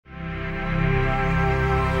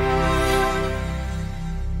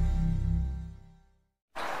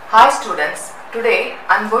Hi students, today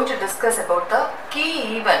I am going to discuss about the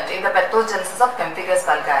key event in the pathogenesis of Pemphigus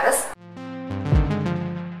vulgaris.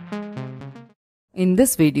 In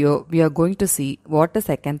this video, we are going to see what is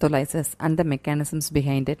acantholysis and the mechanisms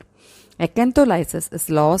behind it. Acantholysis is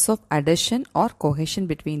loss of adhesion or cohesion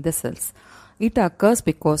between the cells. It occurs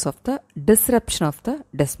because of the disruption of the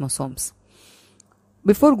desmosomes.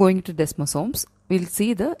 Before going to desmosomes, we will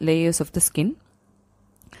see the layers of the skin.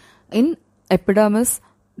 In epidermis,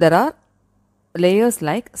 there are layers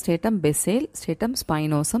like stratum basale, stratum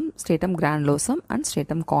spinosum, stratum granulosum and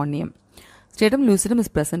stratum corneum. Stratum lucidum is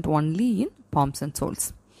present only in palms and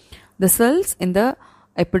soles. The cells in the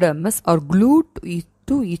epidermis are glued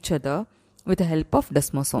to each other with the help of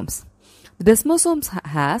desmosomes. The desmosomes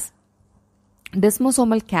has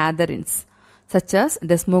desmosomal cadherins such as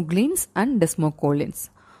desmogleins and desmocholeins.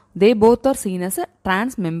 They both are seen as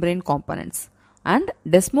transmembrane components, and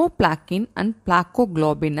desmoplakin and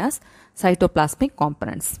placoglobin as cytoplasmic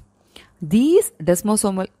components. These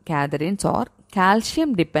desmosomal cadherins are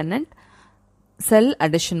calcium dependent cell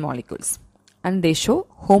adhesion molecules and they show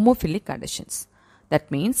homophilic adhesions. That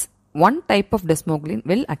means one type of desmoglein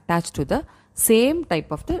will attach to the same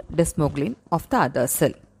type of the desmoglein of the other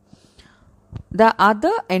cell. The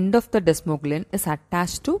other end of the desmoglein is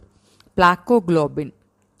attached to placoglobin.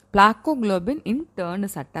 Placoglobin in turn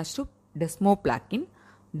is attached to desmoplakin.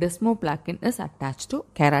 Desmoplakin is attached to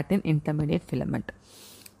keratin intermediate filament.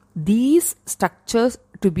 These structures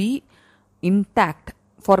to be intact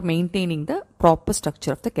for maintaining the proper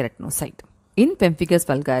structure of the keratinocyte. In Pemphigus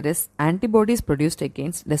vulgaris, antibodies produced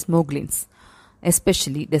against desmogleins,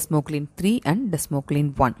 especially desmoglein 3 and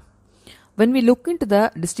desmoglein 1. When we look into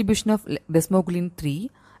the distribution of desmoglein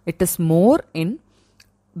 3, it is more in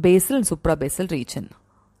basal and suprabasal region.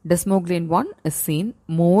 Desmoglein 1 is seen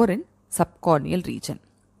more in subcorneal region.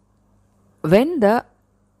 When the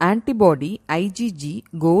antibody IgG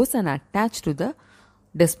goes and attaches to the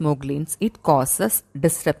desmogleins, it causes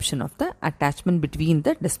disruption of the attachment between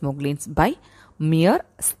the desmogleins by mere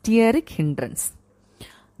steric hindrance.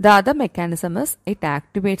 The other mechanism is it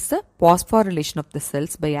activates the phosphorylation of the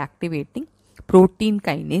cells by activating protein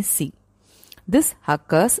kinase C. This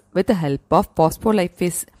occurs with the help of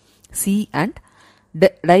phospholipase C and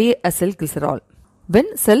diacylglycerol.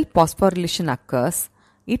 When cell phosphorylation occurs,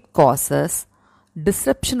 it causes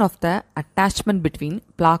disruption of the attachment between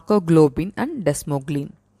placoglobin and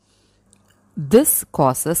desmoglein. This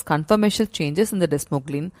causes conformational changes in the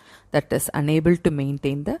desmoglein that is unable to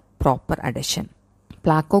maintain the proper adhesion.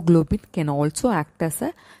 Placoglobin can also act as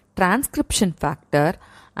a transcription factor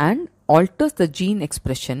and alters the gene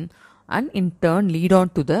expression and in turn lead on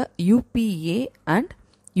to the UPA and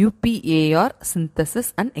UPAR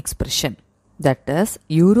synthesis and expression. That is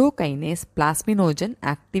urokinase plasminogen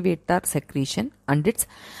activator secretion and its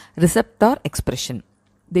receptor expression.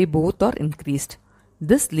 They both are increased.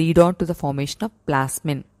 This lead on to the formation of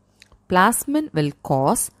plasmin. Plasmin will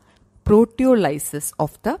cause proteolysis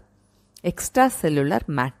of the extracellular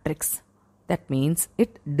matrix. That means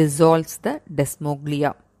it dissolves the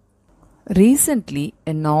desmoglea. Recently,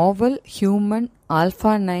 a novel human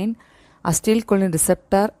alpha 9 acetylcholine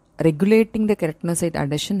receptor regulating the keratinocyte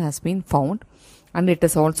adhesion has been found, and it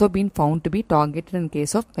has also been found to be targeted in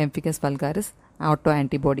case of Pemphigus vulgaris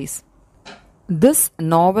autoantibodies. This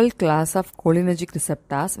novel class of cholinergic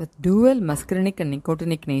receptors with dual muscarinic and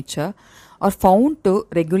nicotinic nature are found to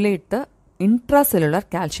regulate the intracellular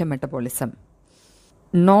calcium metabolism.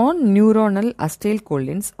 Non-neuronal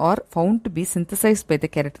acetylcholines are found to be synthesized by the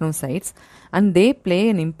keratinocytes and they play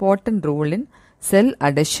an important role in cell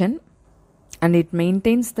adhesion, and it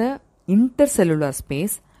maintains the intercellular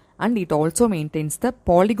space and it also maintains the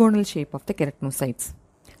polygonal shape of the keratinocytes.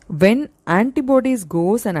 When antibodies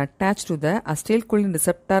goes and attach to the acetylcholine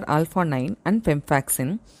receptor alpha 9 and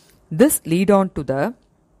pemphaxin, this lead on to the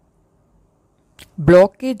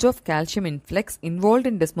blockage of calcium influx involved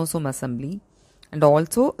in desmosome assembly and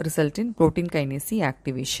also result in protein kinase C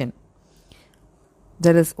activation.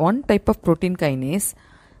 There is one type of protein kinase,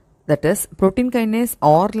 that is protein kinase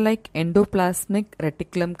or like endoplasmic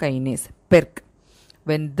reticulum kinase, PERK.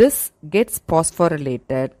 When this gets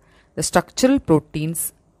phosphorylated, the structural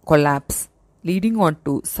proteins collapse, leading on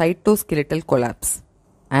to cytoskeletal collapse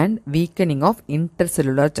and weakening of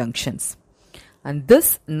intercellular junctions. And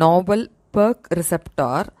this novel PERK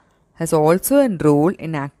receptor has also a role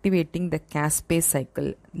in activating the Caspase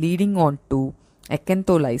cycle, leading on to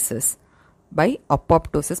acantholysis by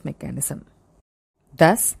apoptosis mechanism.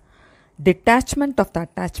 Thus, detachment of the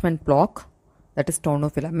attachment block, that is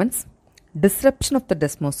tonofilaments, disruption of the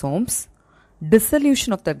desmosomes,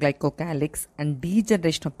 dissolution of the glycocalyx and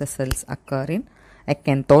degeneration of the cells occur in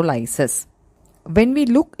acantholysis. When we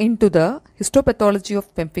look into the histopathology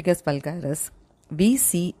of Pemphigus vulgaris, we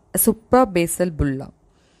see a suprabasal bulla.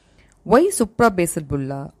 Why suprabasal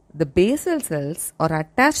bulla? The basal cells are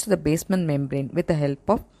attached to the basement membrane with the help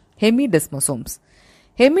of hemidesmosomes.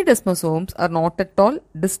 Hemidesmosomes are not at all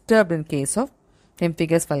disturbed in case of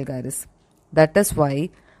Pemphigus vulgaris. That is why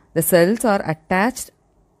the cells are attached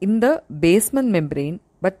in the basement membrane,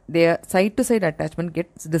 but their side-to-side attachment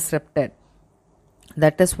gets disrupted.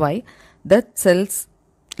 That is why the cells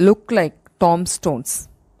look like tombstones.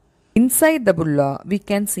 Inside the bulla, we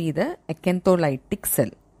can see the acantholytic cell.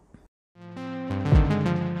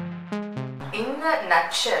 In a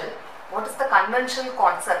nutshell, what is the conventional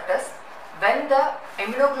concept is when the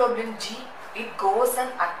immunoglobulin G, it goes and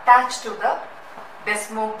attached to the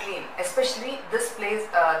desmoglin, especially this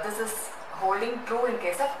is holding true in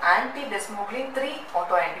case of anti-desmoglin 3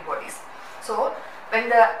 autoantibodies. So when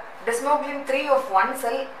the desmoglin 3 of one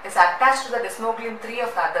cell is attached to the desmoglin 3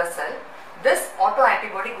 of the other cell, this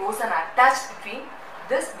autoantibody goes and attached between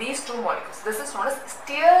these two molecules. This is known as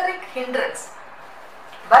steric hindrance.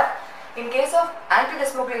 But in case of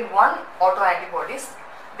anti-desmoglin 1 autoantibodies,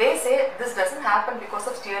 they say this doesn't happen because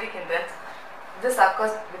of steric hindrance. This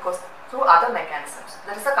occurs because through other mechanisms.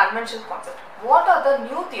 That is a conventional concept. What are the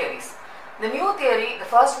new theories? The new theory, the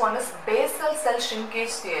first one is basal cell shrinkage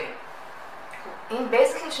theory. In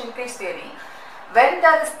basal cell shrinkage theory, when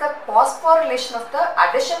there is the phosphorylation of the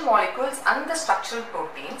adhesion molecules and the structural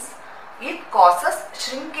proteins, it causes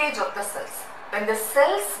shrinkage of the cells. When the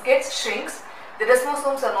cells shrinks, the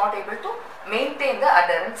desmosomes are not able to maintain the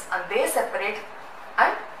adherence and they separate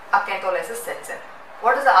and acantholysis sets in.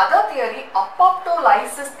 What is the other theory?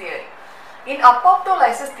 Apoptolysis theory. In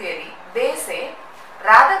apoptolysis theory, they say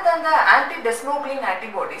rather than the anti-desmoglin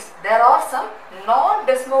antibodies, there are some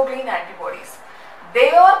non-desmoglin antibodies. They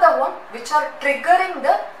are the one which are triggering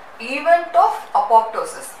the event of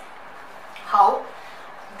apoptosis. How?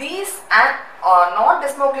 These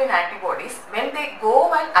non-desmoglin antibodies, when they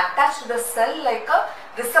go and attach to the cell like a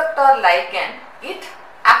receptor ligand, it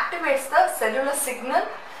activates the cellular signal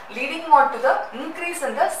leading on to the increase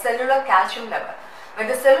in the cellular calcium level. When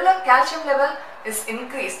the cellular calcium level is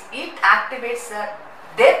increased, it activates the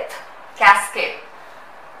death cascade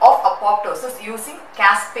of apoptosis using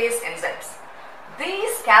caspase enzymes.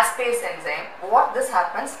 These caspase enzyme, what this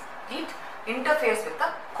happens, it interferes with the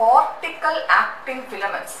cortical actin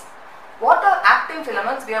filaments. What are actin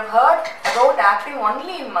filaments? We have heard about actin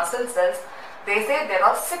only in muscle cells. They say there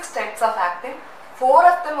are 6 types of actin. 4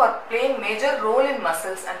 of them are playing major role in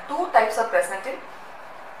muscles and 2 types are present in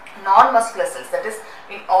non-muscular cells. That is,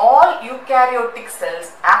 in all eukaryotic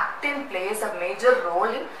cells, actin plays a major role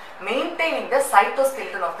in maintaining the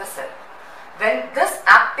cytoskeleton of the cell. When this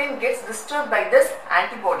actin gets disturbed by these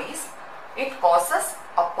antibodies, it causes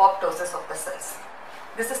apoptosis of the cells.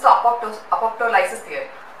 This is the apoptolysis theory.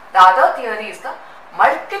 The other theory is the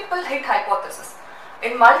multiple hit hypothesis.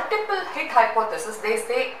 In multiple hit hypothesis, they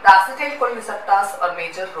say the acetylcholine receptors are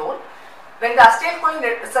major role. When the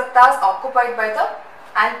acetylcholine receptors are occupied by the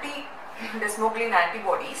anti-desmoglin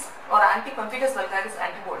antibodies or anti-Pemphigus vulgaris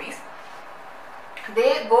antibodies,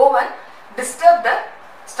 they go and disturb the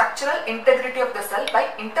structural integrity of the cell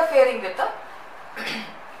by interfering with the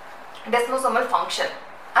desmosomal function,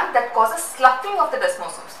 and that causes sloughing of the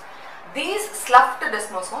desmosomes. These sloughed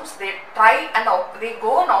desmosomes, they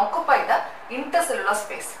go and occupy the intercellular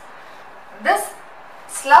space. This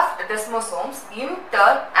sloughed desmosomes in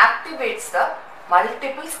turn activates the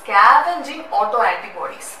multiple scavenging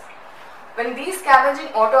autoantibodies. When these scavenging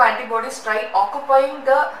autoantibodies try occupying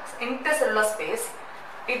the intercellular space,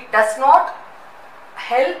 it does not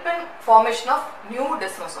help in formation of new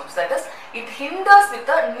desmosomes. That is, it hinders with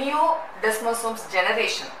the new desmosomes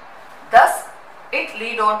generation. Thus, it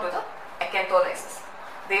lead on to the acantholysis.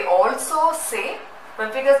 They also say in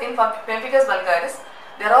Pemphigus vulgaris,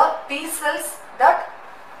 there are T cells that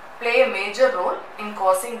play a major role in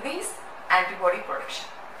causing these antibody production.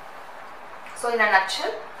 So in a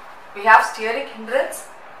nutshell, we have steric hindrance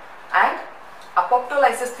and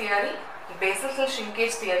apoptolysis theory, basal cell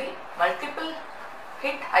shrinkage theory, multiple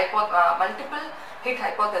hit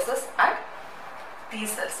hypothesis and T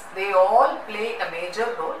cells. They all play a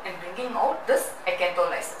major role in bringing out this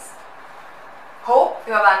acantholysis. Hope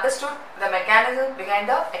you have understood the mechanism behind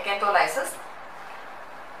the acantholysis.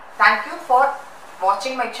 Thank you for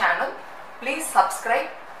watching my channel. Please subscribe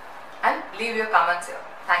and leave your comments here.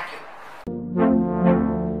 Thank you.